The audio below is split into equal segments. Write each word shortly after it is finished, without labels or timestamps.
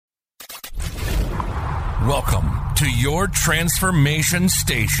Welcome to your transformation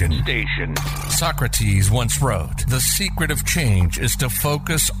station. Socrates once wrote, "The secret of change is to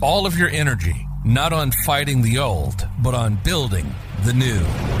focus all of your energy, not on fighting the old, but on building the new."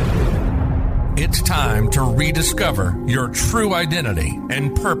 It's time to rediscover your true identity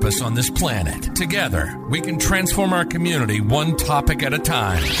and purpose on this planet. Together, we can transform our community one topic at a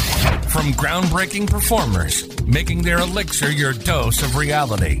time. From groundbreaking performers, making their elixir your dose of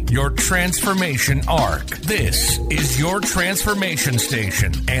reality, your transformation arc. This is your transformation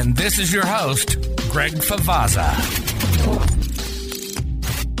station, and this is your host, Greg Favazza.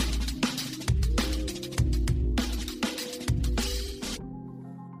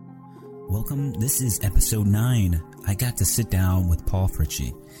 Welcome. This is episode 9. I got to sit down with Paul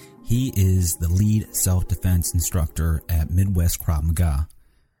Fritsche. He is the lead self-defense instructor at Midwest Krav Maga.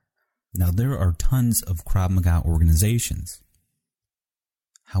 Now, there are tons of Krav Maga organizations.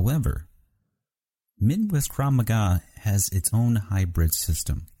 However, Midwest Krav Maga has its own hybrid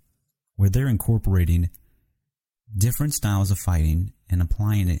system where they're incorporating different styles of fighting and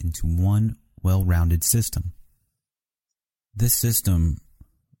applying it into one well-rounded system. This system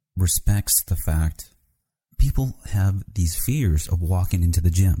respects the fact people have these fears of walking into the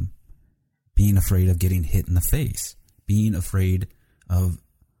gym, being afraid of getting hit in the face, being afraid of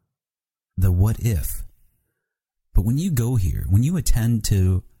the what if. But when you go here, when you attend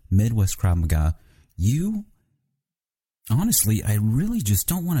to Midwest Krav Maga, honestly, I really just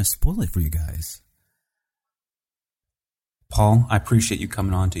don't want to spoil it for you guys. Paul, I appreciate you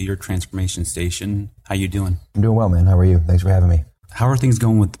coming on to your transformation station. How you doing? I'm doing well, man. How are you? Thanks for having me. How are things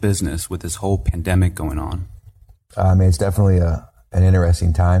going with the business with this whole pandemic going on? It's definitely an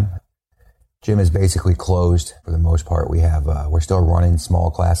interesting time. Gym is basically closed for the most part. We're still running small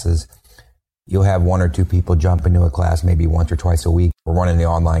classes. You'll have one or two people jump into a class maybe once or twice a week. We're running the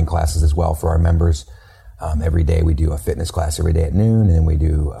online classes as well for our members. Every day we do a fitness class every day at noon, and then we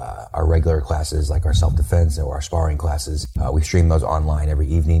do our regular classes like our self-defense or our sparring classes. We stream those online every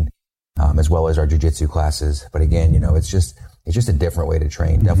evening, as well as our jiu-jitsu classes. But again, it's just a different way to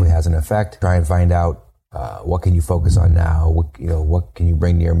train. Definitely has an effect. Try and find out what can you focus on now. What can you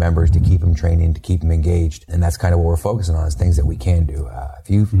bring to your members to keep them training, to keep them engaged, and that's kind of what we're focusing on is things that we can do. If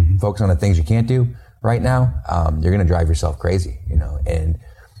you focus on the things you can't do right now, you're going to drive yourself crazy. And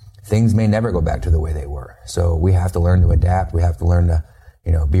things may never go back to the way they were. So we have to learn to adapt. We have to learn to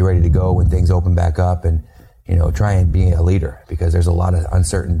be ready to go when things open back up, and try and be a leader because there's a lot of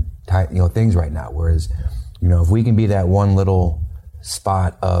uncertain things right now. Whereas if we can be that one little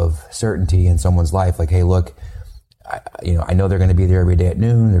spot of certainty in someone's life, like, hey, look, I know they're going to be there every day at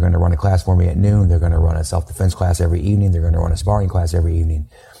noon. They're going to run a class for me at noon. They're going to run a self-defense class every evening. They're going to run a sparring class every evening.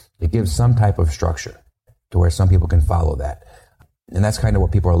 It gives some type of structure to where some people can follow that. And that's kind of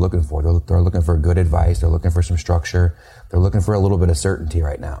what people are looking for. They're looking for good advice. They're looking for some structure. They're looking for a little bit of certainty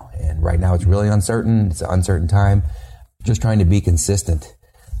right now. And right now it's really uncertain. It's an uncertain time. Just trying to be consistent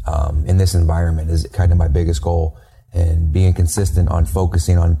in this environment is kind of my biggest goal, and being consistent on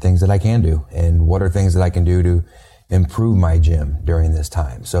focusing on things that I can do and what are things that I can do to improve my gym during this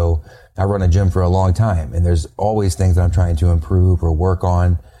time. So I run a gym for a long time, and there's always things that I'm trying to improve or work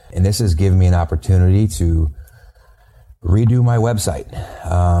on. And this has given me an opportunity to redo my website,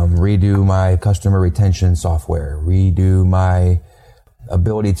 redo my customer retention software, redo my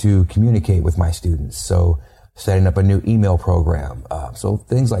ability to communicate with my students. So setting up a new email program. So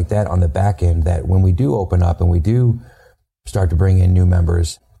things like that on the back end that when we do open up and we do start to bring in new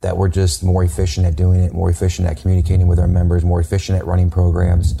members, that we're just more efficient at doing it, more efficient at communicating with our members, more efficient at running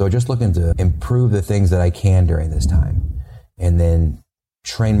programs. So just looking to improve the things that I can during this time, and then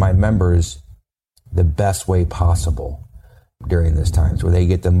train my members the best way possible during this time so they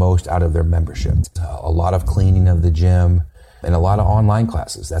get the most out of their membership. A lot of cleaning of the gym and a lot of online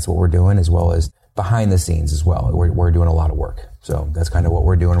classes. That's what we're doing, as well as behind the scenes as well. We're doing a lot of work. So that's kind of what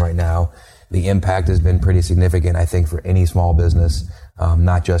we're doing right now. The impact has been pretty significant, I think, for any small business,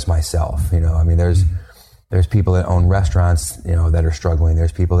 not just myself. There's people that own restaurants, that are struggling.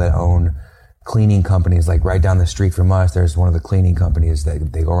 There's people that own cleaning companies, like right down the street from us. There's one of the cleaning companies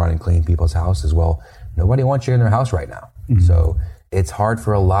that they go around and clean people's houses. Well, nobody wants you in their house right now. Mm-hmm. So it's hard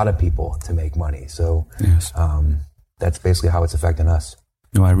for a lot of people to make money. So yes. That's basically how it's affecting us.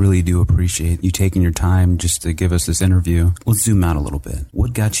 No, I really do appreciate you taking your time just to give us this interview. Let's zoom out a little bit.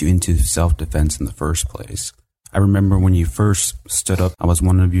 What got you into self-defense in the first place? I remember when you first stood up, I was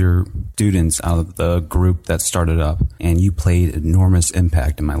one of your students out of the group that started up, and you played enormous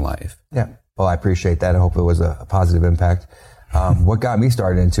impact in my life. Yeah. Well, I appreciate that. I hope it was a positive impact. What got me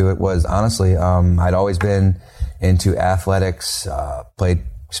started into it was, honestly, I'd always been into athletics, played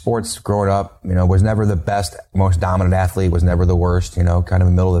sports growing up, was never the best, most dominant athlete, was never the worst, kind of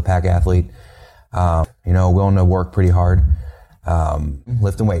a middle of the pack athlete. Willing to work pretty hard,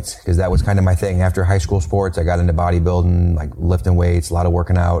 lifting weights, because that was kind of my thing. After high school sports, I got into bodybuilding, like lifting weights, a lot of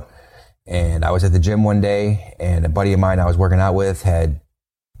working out. And I was at the gym one day, and a buddy of mine I was working out with had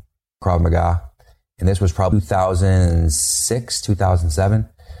Krav Maga. And this was probably 2006, 2007.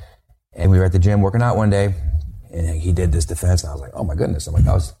 And we were at the gym working out one day, and he did this defense, and I was like, oh my goodness. I'm like,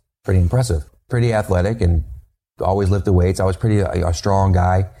 that was pretty impressive. Pretty athletic, and always lifted weights. I was pretty a strong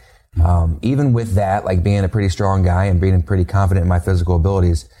guy. Even with that, like being a pretty strong guy and being pretty confident in my physical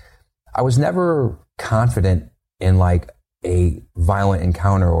abilities, I was never confident in like a violent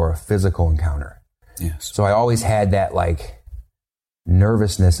encounter or a physical encounter. Yes. So I always had that like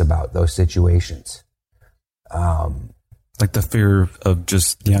nervousness about those situations. Like the fear of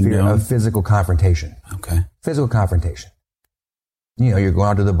just the unknown? Fear of physical confrontation. Okay. Physical confrontation. You're going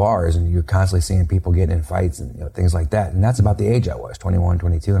out to the bars and you're constantly seeing people getting in fights and things like that. And that's about the age I was, 21,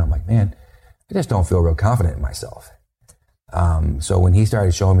 22. And I'm like, man, I just don't feel real confident in myself. So when he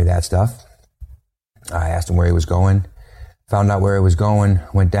started showing me that stuff, I asked him where he was going, found out where he was going,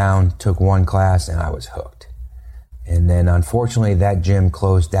 went down, took one class, and I was hooked. And then unfortunately that gym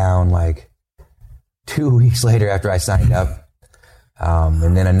closed down like 2 weeks later after I signed up.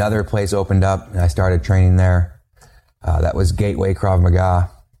 And then another place opened up and I started training there. That was Gateway Krav Maga.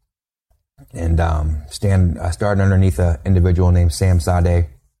 And I started underneath an individual named Sam Sadeh,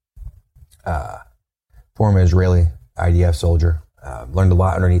 former Israeli IDF soldier. Learned a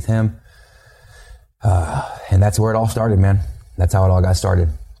lot underneath him. And that's where it all started, man. That's how it all got started.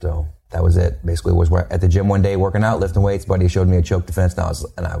 So that was it. Basically, was at the gym one day working out, lifting weights. Buddy showed me a choke defense,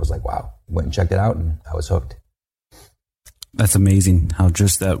 and I was like, wow. Went and checked it out, and I was hooked. That's amazing how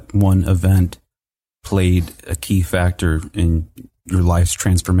just that one event played a key factor in your life's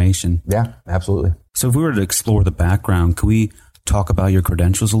transformation. Yeah, absolutely. So if we were to explore the background, could we talk about your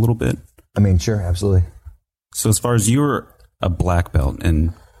credentials a little bit? I mean, sure, absolutely. So as far as you're a black belt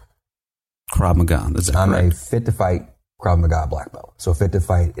in Krav Maga, is that correct? I'm a Fit to Fight Krav Maga black belt. So Fit to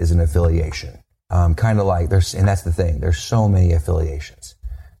Fight is an affiliation. Kind of like, and that's the thing, there's so many affiliations.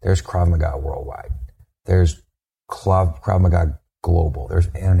 There's Krav Maga Worldwide. There's Krav Maga Global. There's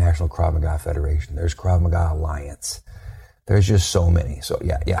International Krav Maga Federation. There's Krav Maga Alliance. There's just so many. So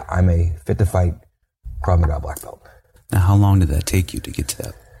yeah, I'm a Fit to Fight Krav Maga black belt. Now, how long did that take you to get to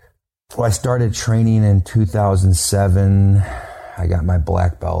that? Well, I started training in 2007. I got my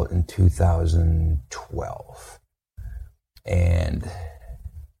black belt in 2012. And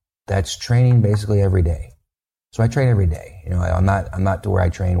that's training basically every day. So I train every day. I'm not to where I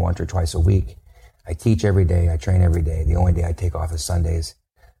train once or twice a week. I teach every day. I train every day. The only day I take off is Sundays.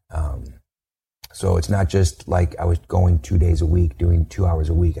 So it's not just like I was going 2 days a week, doing 2 hours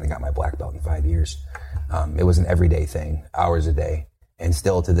a week, and I got my black belt in 5 years. It was an everyday thing, hours a day. And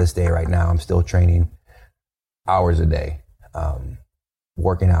still to this day right now, I'm still training hours a day,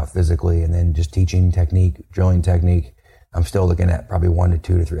 working out physically, and then just teaching technique, drilling technique. I'm still looking at probably 1 to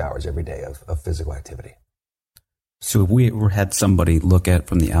 2 to 3 hours every day of physical activity. So if we had somebody look at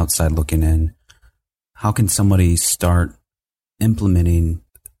from the outside looking in, how can somebody start implementing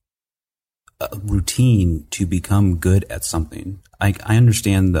a routine to become good at something? I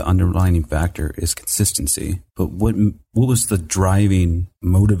understand the underlying factor is consistency, but what was the driving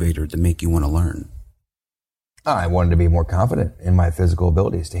motivator to make you want to learn? I wanted to be more confident in my physical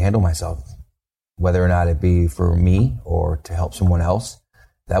abilities to handle myself, whether or not it be for me or to help someone else.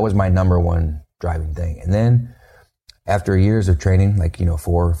 That was my number one driving thing. And then after years of training, 4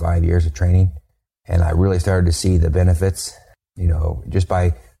 or 5 years of training, and I really started to see the benefits, just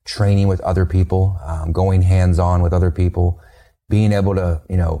by training with other people, going hands-on with other people, being able to,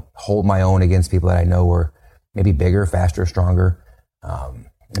 hold my own against people that I know were maybe bigger, faster, stronger, and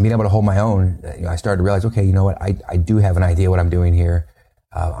being able to hold my own, I started to realize, okay, you know what, I do have an idea what I'm doing here.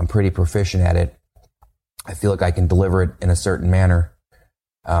 I'm pretty proficient at it. I feel like I can deliver it in a certain manner.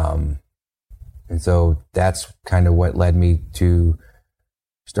 And so that's kind of what led me to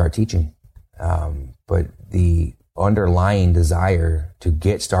start teaching. But the underlying desire to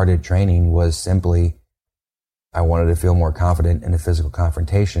get started training was simply, I wanted to feel more confident in a physical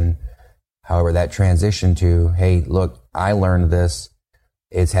confrontation. However, that transition to, hey, look, I learned this.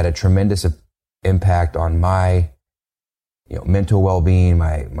 It's had a tremendous impact on my, mental well-being,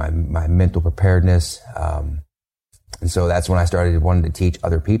 my mental preparedness. And so that's when I started wanting to teach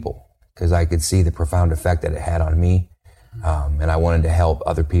other people, because I could see the profound effect that it had on me. And I wanted to help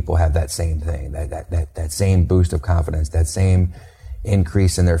other people have that same thing, that same boost of confidence, that same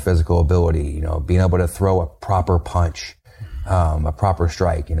increase in their physical ability, being able to throw a proper punch, a proper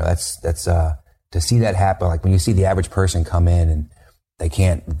strike. That's to see that happen. Like when you see the average person come in and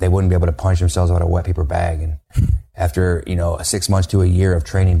they wouldn't be able to punch themselves out of a wet paper bag. And after, 6 months to a year of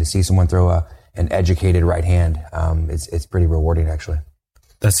training, to see someone throw an educated right hand, it's pretty rewarding, actually.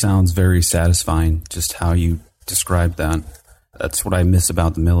 That sounds very satisfying, just how you described that. That's what I miss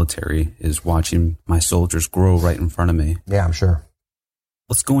about the military, is watching my soldiers grow right in front of me. Yeah, I'm sure.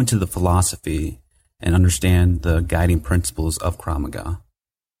 Let's go into the philosophy and understand the guiding principles of Krav Maga.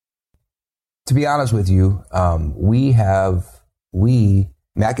 To be honest with you, I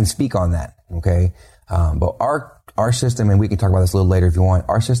can speak on that, okay? But our system, and we can talk about this a little later if you want,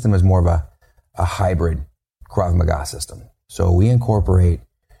 our system is more of a hybrid Krav Maga system. So we incorporate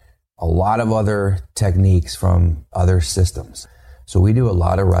a lot of other techniques from other systems. So we do a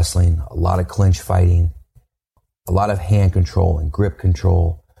lot of wrestling, a lot of clinch fighting, a lot of hand control and grip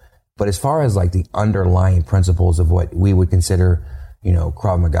control. But as far as like the underlying principles of what we would consider,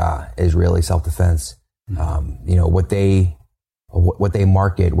 Krav Maga is really self-defense. What they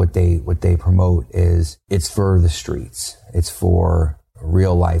market, what they promote is it's for the streets. It's for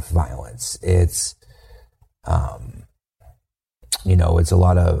real life violence. It's, it's a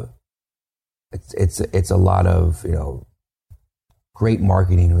lot of, it's a lot of, great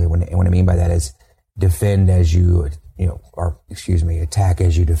marketing. What I mean by that is defend as you, attack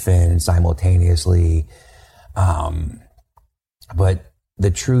as you defend simultaneously. But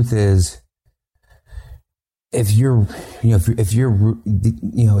the truth is, if you're,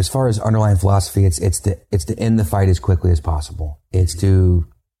 as far as underlying philosophy, it's to end the fight as quickly as possible. It's to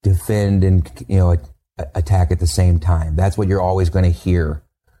defend and, attack at the same time. That's what you're always going to hear,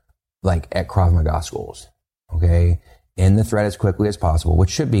 like at Krav Maga schools. Okay. End the threat as quickly as possible, which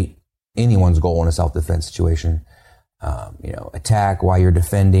should be anyone's goal in a self-defense situation. Attack while you're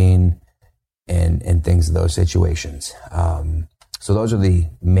defending and things in those situations. So those are the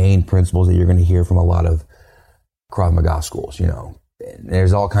main principles that you're going to hear from a lot of Krav Maga schools.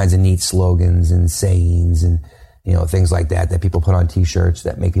 There's all kinds of neat slogans and sayings and, things like that people put on t-shirts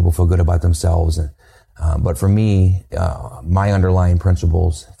that make people feel good about themselves. And, but for me, my underlying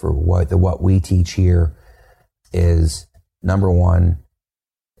principles for what we teach here is, number one,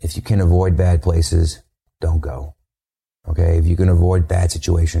 if you can avoid bad places, don't go. Okay. If you can avoid bad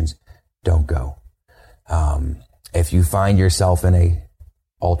situations, don't go. If you find yourself in a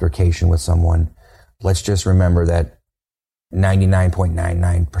altercation with someone, let's just remember that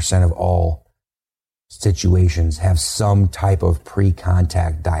 99.99% of all situations have some type of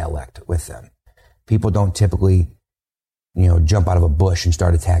pre-contact dialect with them. People don't typically, jump out of a bush and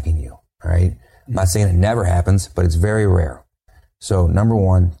start attacking you. All right. I'm not saying it never happens, but it's very rare. So number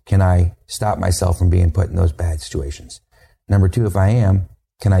one, can I stop myself from being put in those bad situations? Number two, if I am,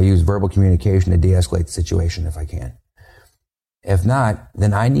 can I use verbal communication to de-escalate the situation if I can? If not,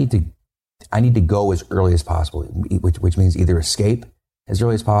 then I need to go as early as possible, which means either escape as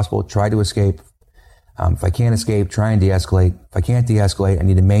early as possible, try to escape. If I can't escape, try and de-escalate. If I can't de-escalate, I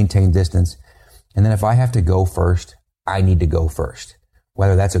need to maintain distance. And then if I have to go first, I need to go first.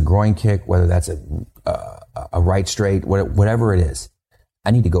 Whether that's a groin kick, whether that's a right straight, whatever it is, I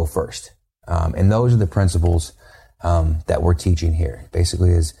need to go first. And those are the principles that we're teaching here.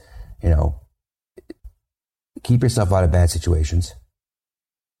 Basically is, keep yourself out of bad situations.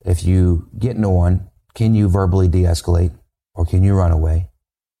 If you get into one, can you verbally de-escalate or can you run away?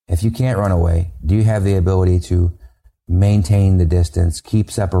 If you can't run away, do you have the ability to maintain the distance, keep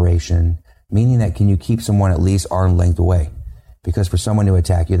separation, meaning that can you keep someone at least arm length away? Because for someone to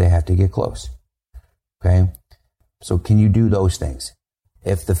attack you, they have to get close. Okay? So can you do those things?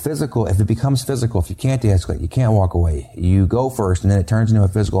 If it becomes physical, if you can't de-escalate, you can't walk away, you go first and then it turns into a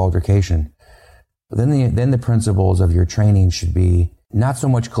physical altercation, then the principles of your training should be not so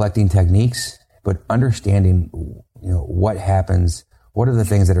much collecting techniques, but understanding, what happens, what are the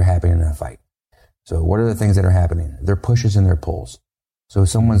things that are happening in a fight. So what are the things that are happening? They're pushes and they're pulls. So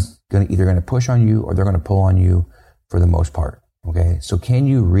someone's either going to push on you or they're going to pull on you for the most part. Okay. So can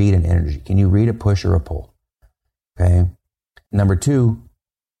you read an energy? Can you read a push or a pull? Okay. Number two,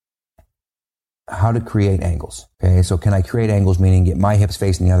 how to create angles. Okay. So can I create angles, meaning get my hips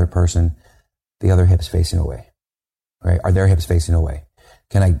facing the other person, the other hips facing away, right? Are their hips facing away?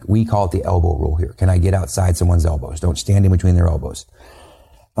 We call it the elbow rule here. Can I get outside someone's elbows? Don't stand in between their elbows.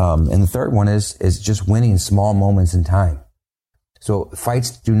 And the third one is just winning small moments in time. So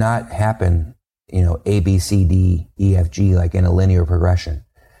fights do not happen, A, B, C, D, E, F, G, like in a linear progression.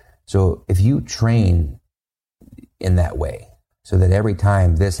 So if you train in that way, so that every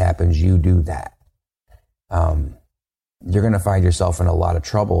time this happens, you do that, you're going to find yourself in a lot of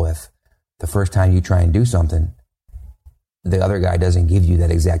trouble if the first time you try and do something, the other guy doesn't give you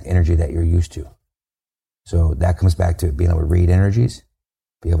that exact energy that you're used to. So that comes back to being able to read energies,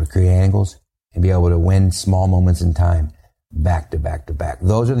 be able to create angles, and be able to win small moments in time back to back to back.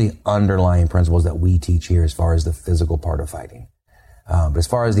 Those are the underlying principles that we teach here as far as the physical part of fighting. But as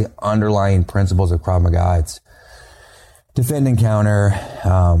far as the underlying principles of Krav Maga, it's defend and counter,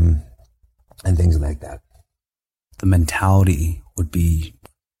 and things like that. The mentality would be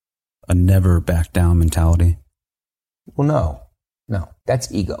a never back down mentality. Well, no,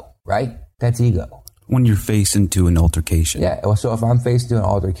 that's ego, right? That's ego. When you're faced into an altercation. Yeah, well, so if I'm faced into an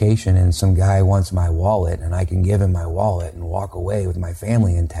altercation and some guy wants my wallet and I can give him my wallet and walk away with my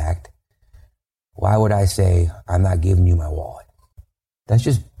family intact, why would I say, I'm not giving you my wallet? That's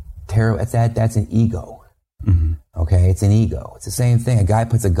just terrible. That's an ego. Mm-hmm. Okay, it's an ego. It's the same thing. A guy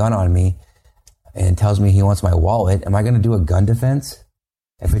puts a gun on me and tells me he wants my wallet. Am I going to do a gun defense?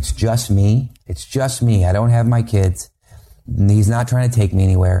 If it's just me, it's just me. I don't have my kids. He's not trying to take me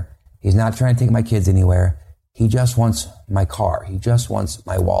anywhere. He's not trying to take my kids anywhere. He just wants my car. He just wants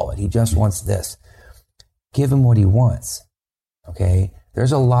my wallet. He just wants this. Give him what he wants. Okay?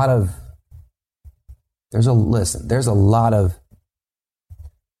 There's a lot of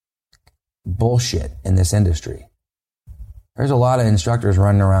bullshit in this industry. There's a lot of instructors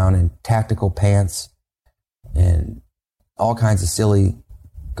running around in tactical pants and all kinds of silly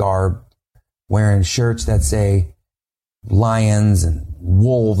garb, wearing shirts that say lions and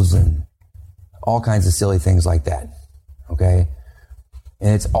wolves and all kinds of silly things like that. Okay?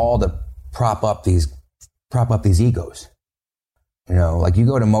 And it's all to prop up these egos. You know, like you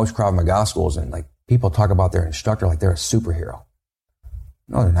go to most Krav Maga schools and like people talk about their instructor like they're a superhero.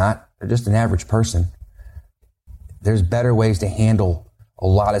 No, they're not. They're just an average person. There's better ways to handle a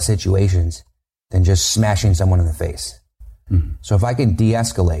lot of situations than just smashing someone in the face. Mm-hmm. So if I can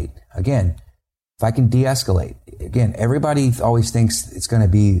de-escalate, again, everybody always thinks it's going to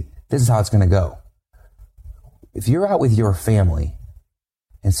be, this is how it's going to go. If you're out with your family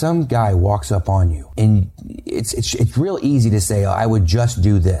and some guy walks up on you and it's real easy to say, oh, I would just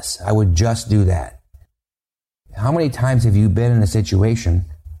do this. I would just do that. How many times have you been in a situation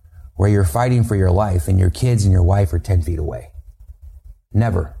where you're fighting for your life and your kids and your wife are 10 feet away?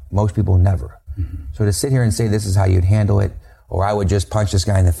 Never. Most people never. Mm-hmm. So to sit here and say this is how you'd handle it, or I would just punch this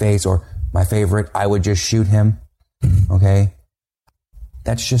guy in the face, or my favorite, I would just shoot him, okay?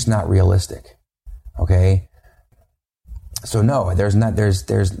 That's just not realistic, okay? So no, I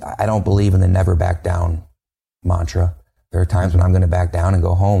don't believe in the never back down mantra. There are times when I'm going to back down and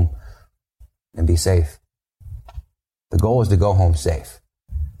go home and be safe. The goal is to go home safe.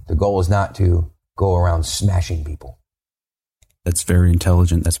 The goal is not to go around smashing people. That's very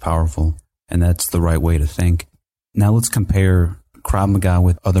intelligent. That's powerful. And that's the right way to think. Now let's compare Krav Maga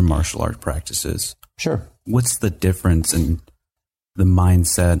with other martial art practices. Sure. What's the difference in the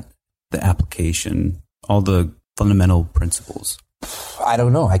mindset, the application, all the fundamental principles? I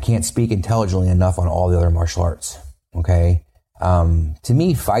don't know. I can't speak intelligently enough on all the other martial arts. Okay. To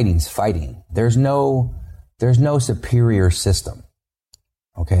me, fighting's fighting. There's no superior system.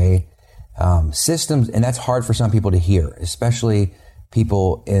 Okay. Systems, and that's hard for some people to hear, especially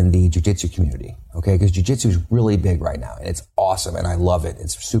people in the jiu-jitsu community. Okay. Because jiu-jitsu is really big right now and it's awesome and I love it.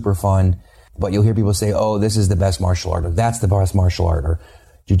 It's super fun. But you'll hear people say, oh, this is the best martial art, or that's the best martial art, or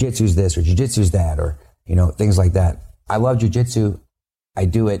jiu-jitsu's this, or jiu-jitsu's that, or, you know, things like that. I love jiu-jitsu. I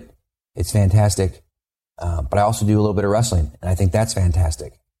do it. It's fantastic. But I also do a little bit of wrestling, and I think that's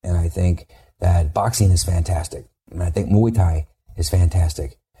fantastic. And I think that boxing is fantastic. And I think Muay Thai is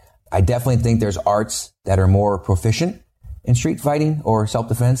fantastic. I definitely think there's arts that are more proficient in street fighting or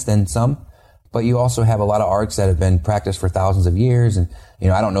self-defense than some. But you also have a lot of arts that have been practiced for thousands of years. And, you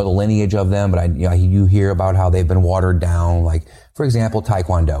know, I don't know the lineage of them, but you hear about how they've been watered down. Like, for example,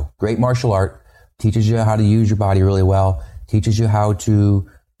 Taekwondo, great martial art, teaches you how to use your body really well, teaches you how to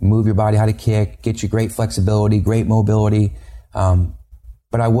move your body, how to kick, get you great flexibility, great mobility.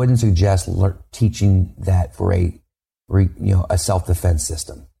 But I wouldn't suggest teaching that for a self-defense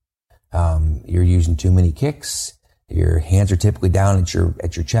system. You're using too many kicks. Your hands are typically down at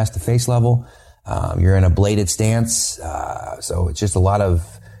your chest to face level. You're in a bladed stance. So it's just a lot of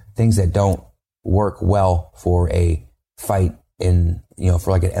things that don't work well for a fight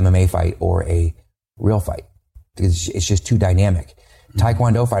for like an MMA fight or a real fight. It's just too dynamic. Mm-hmm.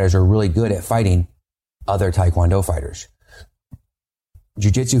 Taekwondo fighters are really good at fighting other Taekwondo fighters.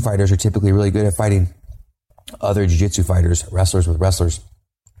 Jiu-jitsu fighters are typically really good at fighting other jiu-jitsu fighters, wrestlers with wrestlers.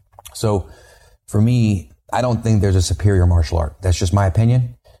 So for me, I don't think there's a superior martial art. That's just my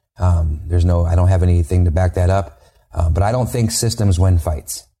opinion. I don't have anything to back that up. But I don't think systems win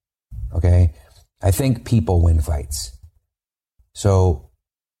fights. Okay. I think people win fights. So,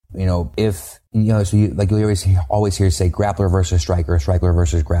 if, so you always hear say grappler versus striker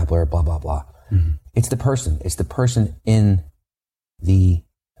versus grappler, blah, blah, blah. Mm-hmm. It's the person. It's the person in the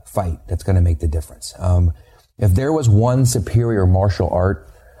fight that's going to make the difference. If there was one superior martial art,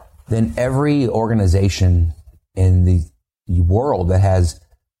 then every organization in the world that has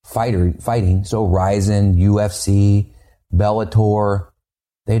fighting, so Ryzen, UFC, Bellator,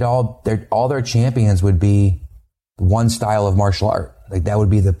 all their champions would be one style of martial art. Like that would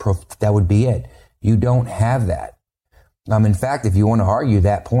be it. You don't have that. In fact, if you want to argue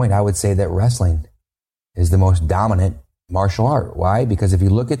that point, I would say that wrestling is the most dominant martial art. Why? Because if you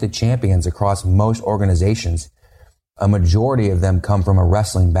look at the champions across most organizations, a majority of them come from a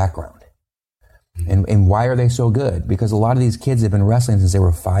wrestling background. And why are they so good? Because a lot of these kids have been wrestling since they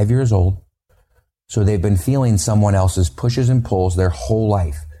were 5 years old. So they've been feeling someone else's pushes and pulls their whole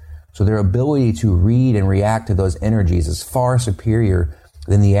life. So their ability to read and react to those energies is far superior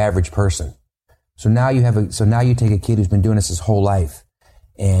than the average person. So now you take a kid who's been doing this his whole life,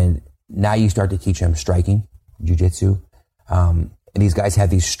 and now you start to teach him striking, jiu-jitsu. And these guys have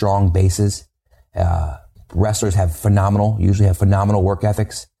these strong bases. Wrestlers usually have phenomenal work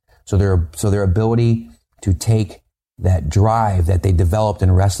ethics. So their ability to take that drive that they developed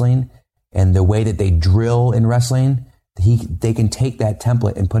in wrestling and the way that they drill in wrestling, they can take that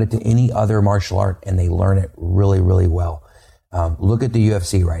template and put it to any other martial art, and they learn it really, really well. Look at the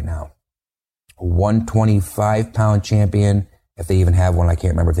UFC right now. 125-pound champion, if they even have one, I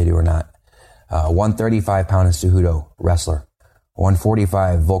can't remember if they do or not. 135-pound Cejudo, wrestler.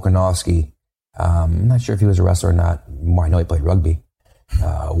 145, Volkanovski. I'm not sure if he was a wrestler or not. I know he played rugby.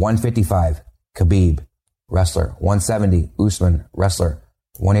 155, Khabib, wrestler. 170, Usman, wrestler.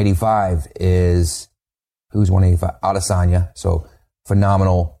 185 is, who's 185? Adesanya. So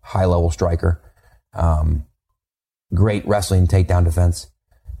phenomenal high-level striker. Great wrestling takedown defense.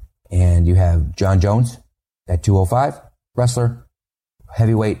 And you have John Jones at 205, wrestler.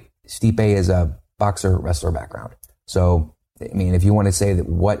 Heavyweight, Stipe is a boxer, wrestler background. So, if you want to say that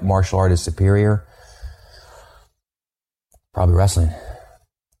what martial art is superior, probably wrestling.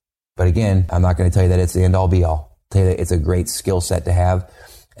 But again, I'm not going to tell you that it's the end all be all. I'll tell you that it's a great skill set to have.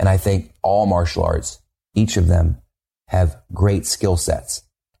 And I think all martial arts, each of them have great skill sets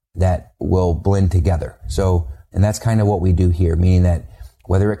that will blend together. So, and that's kind of what we do here, meaning that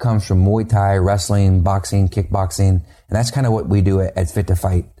whether it comes from Muay Thai, wrestling, boxing, kickboxing, and that's kind of what we do at Fit to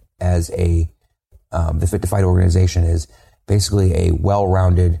Fight as the Fit to Fight organization is basically a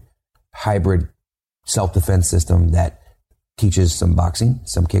well-rounded hybrid self-defense system that teaches some boxing,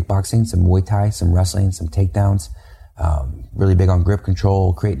 some kickboxing, some Muay Thai, some wrestling, some takedowns, really big on grip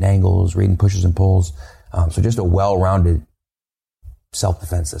control, creating angles, reading pushes and pulls. So just a well-rounded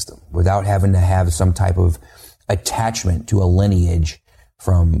self-defense system without having to have some type of attachment to a lineage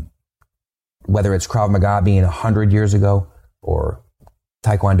from whether it's Krav Maga being 100 years ago or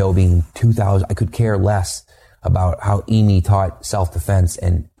Taekwondo being 2000. I could care less about how Emi taught self-defense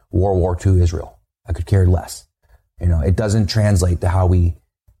in World War II Israel. I could care less. It doesn't translate to how we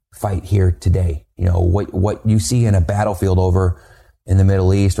fight here today. What you see in a battlefield over in the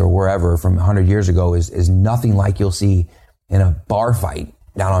Middle East or wherever from 100 years ago is nothing like you'll see in a bar fight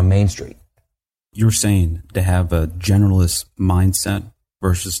down on Main Street. You're saying to have a generalist mindset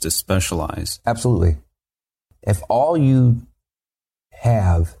versus to specialize. Absolutely. If all you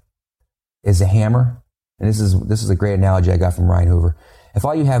have is a hammer, and this is a great analogy I got from Ryan Hoover. If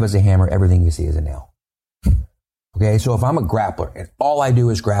all you have is a hammer, everything you see is a nail. Okay, so if I'm a grappler and all I do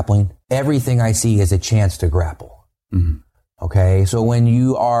is grappling, everything I see is a chance to grapple. Mm-hmm. Okay, so when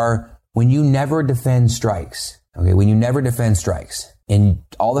you never defend strikes, and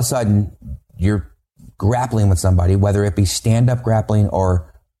all of a sudden you're grappling with somebody, whether it be stand-up grappling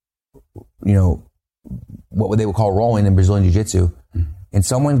or, what they would call rolling in Brazilian Jiu-Jitsu, mm-hmm. and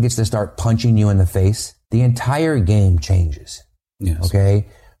someone gets to start punching you in the face, the entire game changes. Yes. Okay?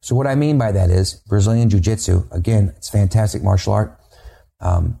 So what I mean by that is Brazilian Jiu-Jitsu, again, it's fantastic martial art.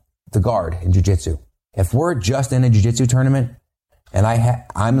 The guard in Jiu-Jitsu. If we're just in a Jiu-Jitsu tournament and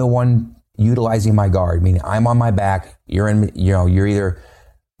I'm the one utilizing my guard, meaning I'm on my back, you're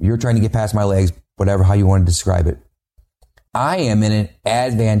trying to get past my legs, whatever, how you want to describe it. I am in an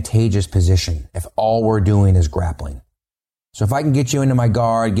advantageous position if all we're doing is grappling. So if I can get you into my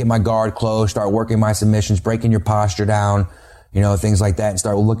guard, get my guard close, start working my submissions, breaking your posture down, things like that, and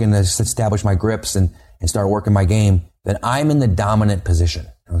start looking to establish my grips and start working my game, then I'm in the dominant position,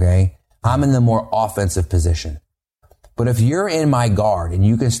 okay? I'm in the more offensive position. But if you're in my guard and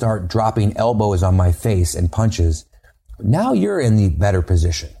you can start dropping elbows on my face and punches, now you're in the better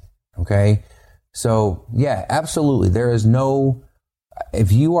position, okay? So yeah, absolutely.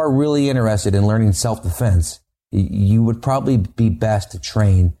 If you are really interested in learning self-defense, you would probably be best to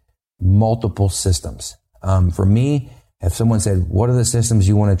train multiple systems. For me, if someone said, what are the systems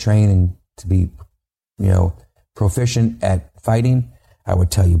you want to train and to be, proficient at fighting, I would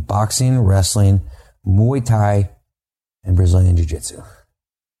tell you boxing, wrestling, Muay Thai, and Brazilian Jiu-Jitsu.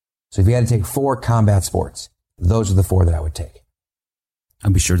 So if you had to take 4 combat sports, those are the 4 that I would take.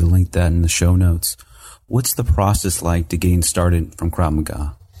 I'll be sure to link that in the show notes. What's the process like to getting started from Krav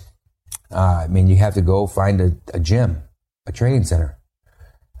Maga? You have to go find a gym, a training center.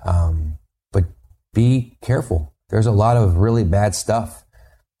 But be careful. There's a lot of really bad stuff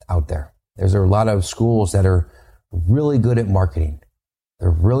out there. There's a lot of schools that are really good at marketing. They're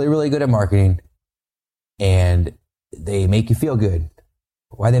really, really good at marketing, and they make you feel good.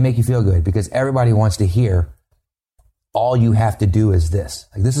 Why they make you feel good? Because everybody wants to hear, all you have to do is this.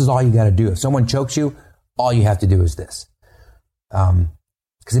 Like, this is all you got to do. If someone chokes you, all you have to do is this.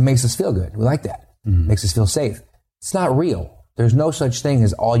 Because it makes us feel good. We like that. Mm-hmm. It makes us feel safe. It's not real. There's no such thing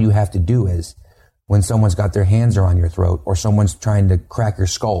as all you have to do is when someone's got their hands around your throat or someone's trying to crack your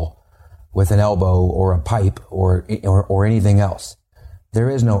skull with an elbow or a pipe or anything else. There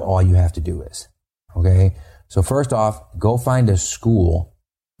is no all you have to do is. Okay? So first off, go find a school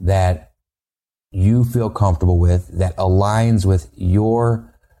that you feel comfortable with, that aligns with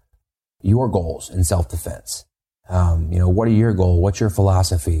your goals in self-defense. What are your goals? What's your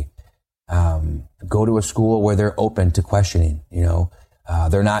philosophy? Go to a school where they're open to questioning.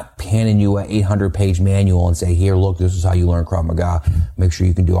 They're not handing you an 800-page manual and say, here, look, this is how you learn Krav Maga. Make sure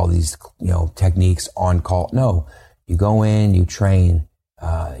you can do all these, techniques on call. No, you go in, you train,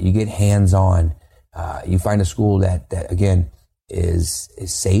 you get hands-on. You find a school that again is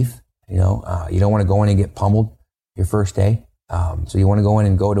safe. You don't want to go in and get pummeled your first day. So you want to go in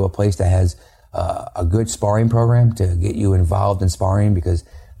and go to a place that has a good sparring program to get you involved in sparring, because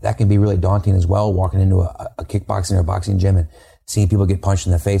that can be really daunting as well, walking into a kickboxing or boxing gym and seeing people get punched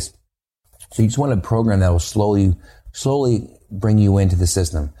in the face. So you just want a program that will slowly bring you into the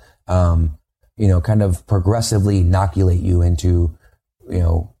system, kind of progressively inoculate you into,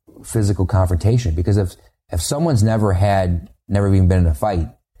 physical confrontation. Because if someone's never even been in a fight,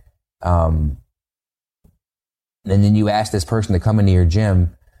 and then you ask this person to come into your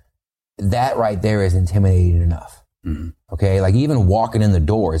gym, that right there is intimidating enough. Mm-hmm. Okay. Like even walking in the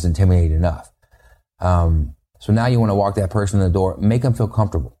door is intimidating enough. So now you want to walk that person in the door, make them feel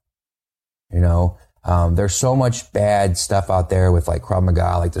comfortable. There's so much bad stuff out there with like Krav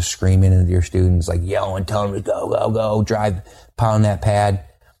Maga, like the screaming into your students, like yelling, telling them to go, go, go, drive, pound that pad.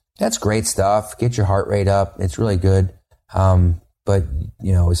 That's great stuff. Get your heart rate up. It's really good. But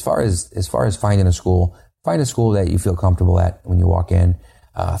as far as finding a school, find a school that you feel comfortable at when you walk in.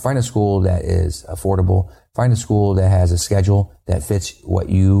 Find a school that is affordable. Find a school that has a schedule that fits what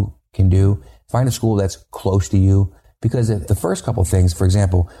you can do. Find a school that's close to you. Because if the first couple of things, for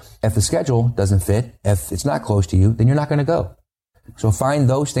example, if the schedule doesn't fit, if it's not close to you, then you're not going to go. So find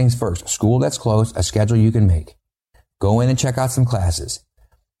those things first. A school that's close, a schedule you can make. Go in and check out some classes.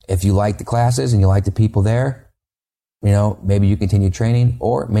 If you like the classes and you like the people there, maybe you continue training,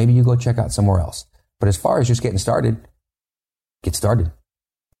 or maybe you go check out somewhere else. But as far as just getting started, get started.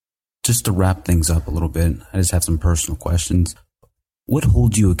 Just to wrap things up a little bit, I just have some personal questions. What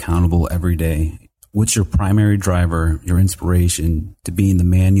holds you accountable every day? What's your primary driver, your inspiration to being the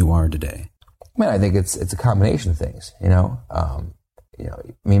man you are today? Man, I think it's a combination of things.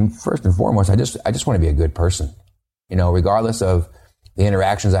 First and foremost, I just want to be a good person. Regardless of the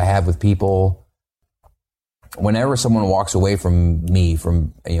interactions I have with people. Whenever someone walks away from me,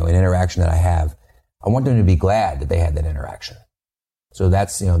 from an interaction that I have, I want them to be glad that they had that interaction. So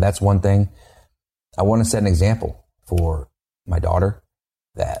that's one thing. I want to set an example for my daughter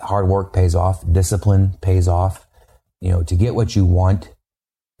that hard work pays off, discipline pays off. To get what you want,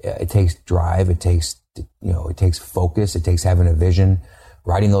 it takes drive, it takes focus, it takes having a vision,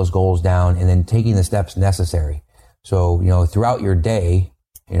 writing those goals down, and then taking the steps necessary. So, throughout your day,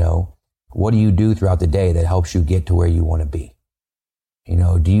 what do you do throughout the day that helps you get to where you want to be?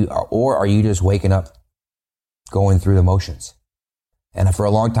 Are you just waking up, going through the motions? And for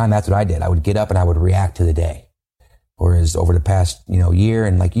a long time, that's what I did. I would get up and I would react to the day. Whereas over the past, year,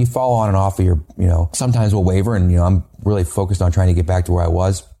 and like you fall on and off of your, sometimes we'll waver, and, I'm really focused on trying to get back to where I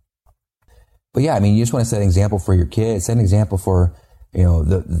was. But yeah, you just want to set an example for your kids, set an example for,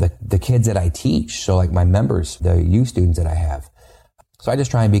 the kids that I teach. So like my members, the youth students that I have. So I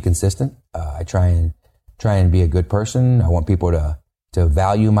just try and be consistent. I try and be a good person. I want people to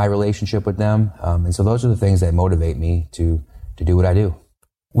value my relationship with them. And so those are the things that motivate me to do what I do.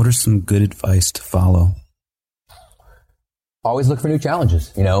 What are some good advice to follow? Always look for new challenges.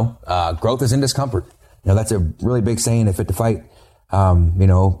 Growth is in discomfort. That's a really big saying in Fit to Fight.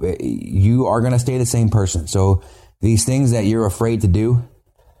 You are going to stay the same person. So these things that you're afraid to do,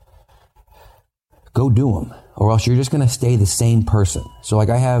 go do them, or else you're just going to stay the same person. So like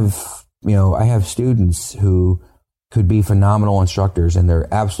I have students who could be phenomenal instructors, and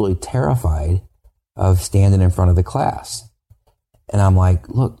they're absolutely terrified of standing in front of the class. And I'm like,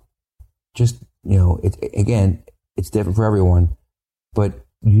 look, just, it's different for everyone, but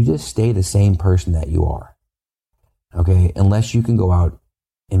you just stay the same person that you are. Okay. Unless you can go out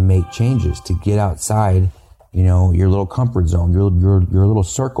and make changes to get outside, your little comfort zone, your little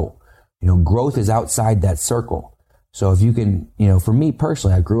circle. Growth is outside that circle. So if you can, for me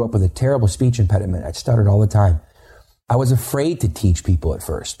personally, I grew up with a terrible speech impediment. I stuttered all the time. I was afraid to teach people at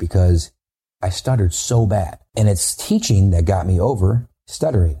first because I stuttered so bad. And it's teaching that got me over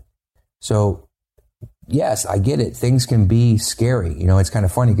stuttering. So yes, I get it. Things can be scary. It's kind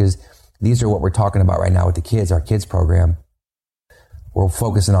of funny because these are what we're talking about right now with the kids, our kids program. We're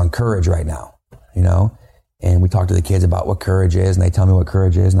focusing on courage right now, and we talk to the kids about what courage is, and they tell me what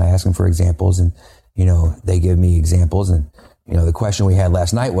courage is, and I ask them for examples, and, they give me examples. And, the question we had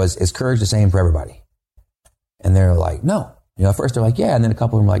last night was, is courage the same for everybody? And they're like, no. At first they're like, yeah. And then a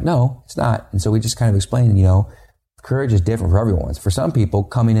couple of them are like, no, it's not. And so we just kind of explained, courage is different for everyone. For some people,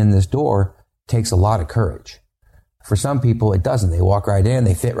 coming in this door takes a lot of courage. For some people, it doesn't. They walk right in,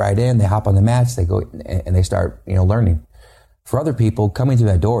 they fit right in, they hop on the mats, they go and they start, learning. For other people, coming through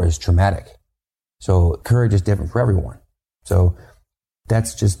that door is traumatic. So courage is different for everyone. So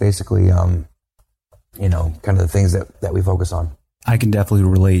that's just basically, kind of the things that we focus on. I can definitely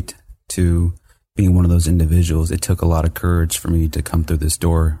relate to being one of those individuals. It took a lot of courage for me to come through this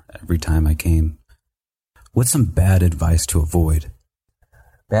door every time I came. What's some bad advice to avoid?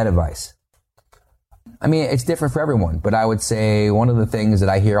 Bad advice. I mean, it's different for everyone, but I would say one of the things that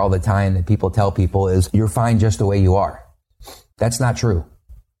I hear all the time that people tell people is, you're fine just the way you are. That's not true.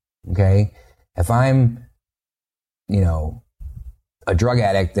 Okay? If I'm, a drug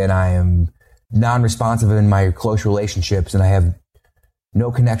addict and I am non-responsive in my close relationships and I have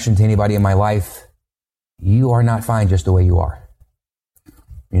no connection to anybody in my life, you are not fine just the way you are.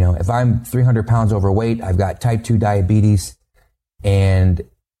 If I'm 300 pounds overweight, I've got type 2 diabetes, and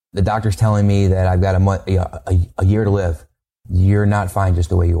the doctor's telling me that I've got a year to live, you're not fine just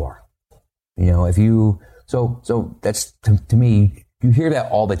the way you are. So that's, to me, you hear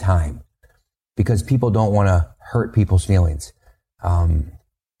that all the time because people don't want to hurt people's feelings.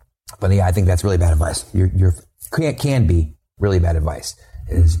 But yeah, I think that's really bad advice. Can be really bad advice,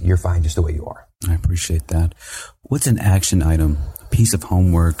 is you're fine just the way you are. I appreciate that. What's an action item, a piece of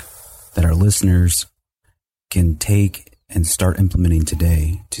homework that our listeners can take and start implementing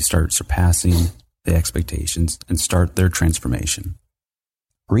today to start surpassing the expectations and start their transformation?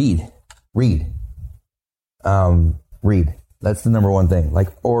 Read. Read. That's the number one thing.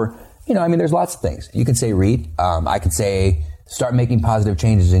 There's lots of things. You can say read. I can say start making positive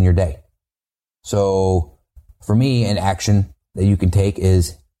changes in your day. So for me, an action that you can take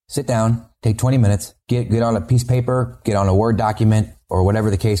is sit down, take 20 minutes, get on a piece of paper, get on a Word document, or whatever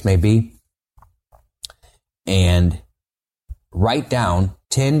the case may be, and write down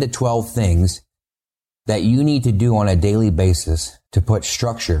 10 to 12 things that you need to do on a daily basis to put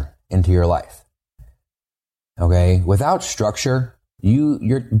structure into your life. Okay? Without structure,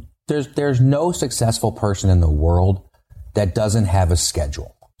 there's no successful person in the world that doesn't have a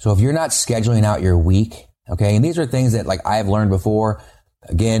schedule. So if you're not scheduling out your week, okay, and these are things that I've learned before,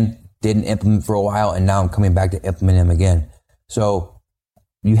 again, didn't implement for a while, and now I'm coming back to implement them again. So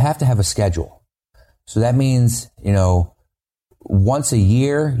you have to have a schedule. So that means, once a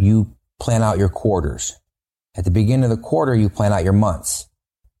year, you plan out your quarters. At the beginning of the quarter, you plan out your months.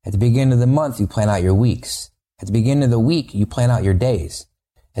 At the beginning of the month, you plan out your weeks. At the beginning of the week, you plan out your days.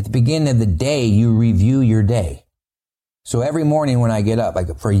 At the beginning of the day, you review your day. So every morning when I get up,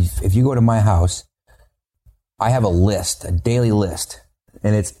 if you go to my house, I have a list, a daily list,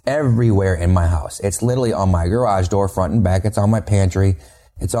 and it's everywhere in my house. It's literally on my garage door, front and back. It's on my pantry.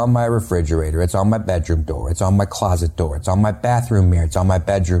 It's on my refrigerator. It's on my bedroom door. It's on my closet door. It's on my bathroom mirror. It's on my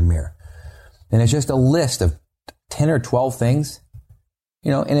bedroom mirror. And it's just a list of 10 or 12 things,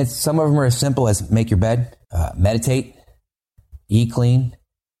 and some of them are as simple as make your bed, meditate, eat clean,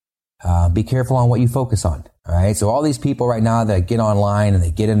 be careful on what you focus on. All right. So all these people right now that get online and they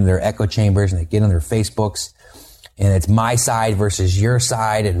get into their echo chambers and they get on their Facebooks, and it's my side versus your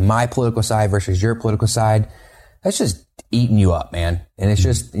side and my political side versus your political side. That's just eating you up, man. And it's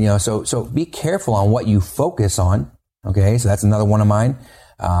just, so be careful on what you focus on. Okay. So that's another one of mine.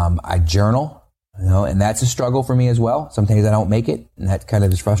 I journal, and that's a struggle for me as well. Sometimes I don't make it, and that kind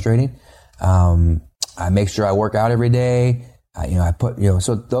of is frustrating. I make sure I work out every day. I put,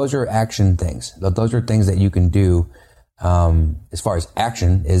 so those are action things. Those are things that you can do. As far as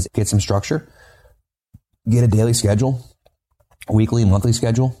action is get some structure, get a daily schedule, weekly, monthly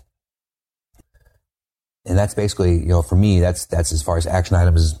schedule. And that's basically, for me, that's as far as action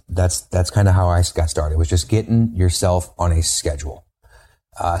items, that's kind of how I got started, was just getting yourself on a schedule,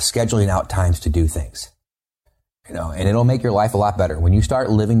 scheduling out times to do things, and it'll make your life a lot better. When you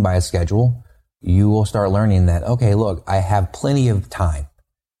start living by a schedule, you will start learning that, okay, look, I have plenty of time.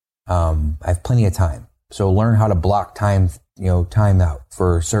 So learn how to block time out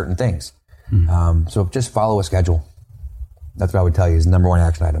for certain things. So just follow a schedule. That's what I would tell you is the number one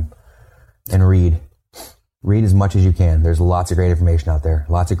action item. And read. Read as much as you can. There's lots of great information out there.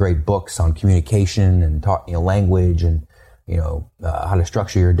 Lots of great books on communication and language and, how to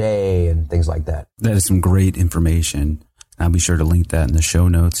structure your day and things like that. That is some great information. I'll be sure to link that in the show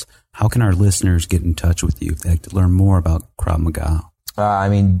notes. How can our listeners get in touch with you if they'd like to learn more about Krav Maga?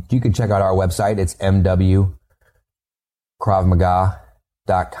 You can check out our website. It's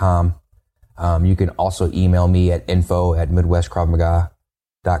mwkravmaga.com. You can also email me at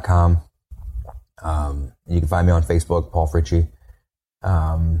info@midwestkravmaga.com. You can find me on Facebook, Paul Fritsche.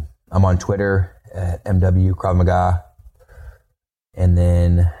 I'm on Twitter at MW Krav Maga, and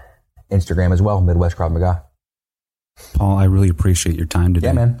then Instagram as well, Midwest Krav Maga. Paul, I really appreciate your time today.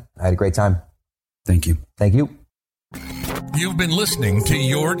 Yeah, man. I had a great time. Thank you. Thank you. You've been listening to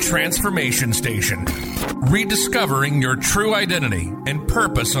Your Transformation Station, rediscovering your true identity and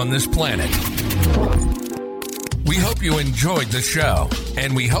purpose on this planet. We hope you enjoyed the show,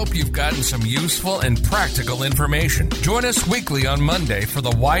 and we hope you've gotten some useful and practical information. Join us weekly on Monday for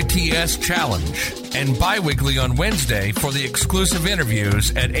the YTS Challenge, and bi-weekly on Wednesday for the exclusive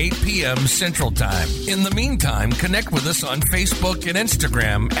interviews at 8 p.m. Central Time. In the meantime, connect with us on Facebook and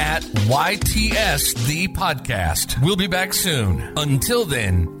Instagram at YTS The Podcast. We'll be back soon. Until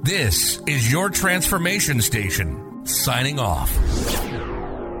then, this is Your Transformation Station, signing off.